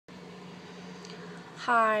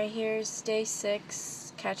Hi, here's day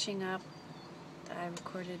 6, catching up. I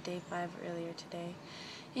recorded day 5 earlier today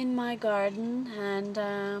in my garden,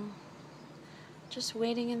 and just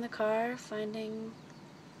waiting in the car, finding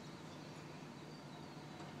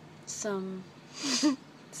some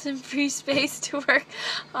some free space to work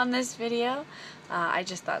on this video. I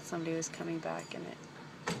just thought somebody was coming back, and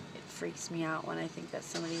it freaks me out when I think that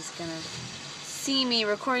somebody's gonna see me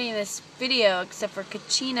recording this video, except for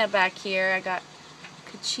Kachina back here. I got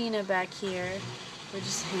Kachina back here. We're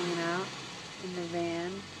just hanging out in the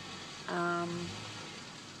van.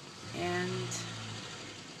 And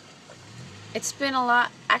it's been a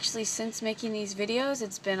lot, actually, since making these videos,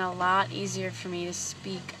 it's been a lot easier for me to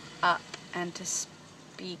speak up and to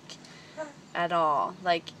speak at all.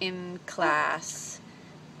 Like in class,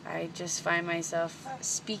 I just find myself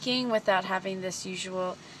speaking without having this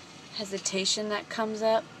usual hesitation that comes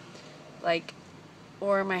up, like,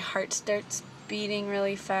 or my heart starts beating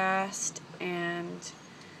really fast and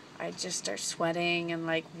I just start sweating and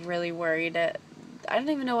like really worried. I don't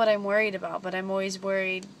even know what I'm worried about, but I'm always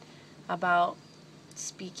worried about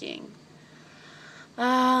speaking.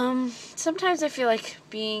 Sometimes I feel like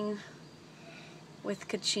being with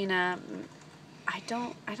Kachina, I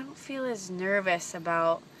don't feel as nervous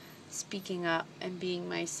about speaking up and being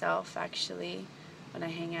myself, actually, when I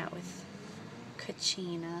hang out with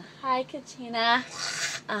Kachina. Hi, Kachina.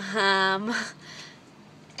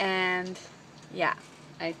 And yeah,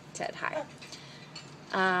 I said hi.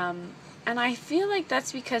 And I feel like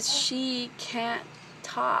that's because she can't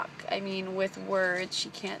talk. I mean, with words, she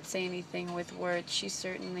can't say anything with words. She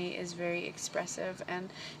certainly is very expressive and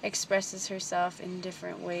expresses herself in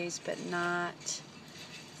different ways, but not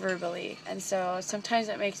verbally. And so sometimes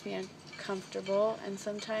that makes me uncomfortable, and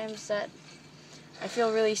sometimes that I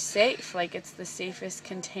feel really safe, like it's the safest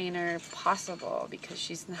container possible, because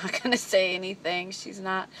she's not going to say anything. She's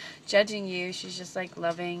not judging you. She's just like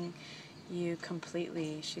loving you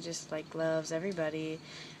completely. She just like loves everybody,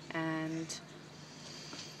 and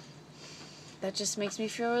that just makes me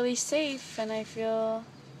feel really safe, and I feel,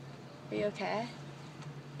 are you okay?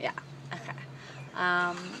 Yeah, okay.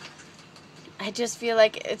 I just feel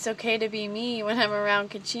like it's okay to be me when I'm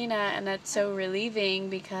around Kachina, and that's so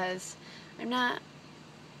relieving because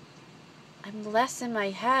I'm less in my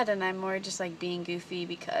head, and I'm more just like being goofy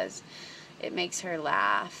because it makes her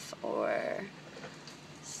laugh, or,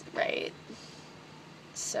 right?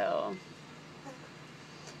 So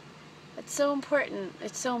it's so important.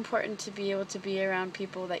 It's so important to be able to be around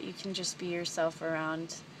people that you can just be yourself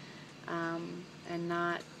around, and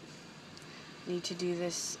not need to do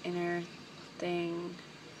this inner thing,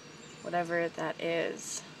 whatever that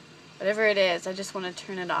is. Whatever it is, I just want to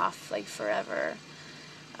turn it off, like, forever.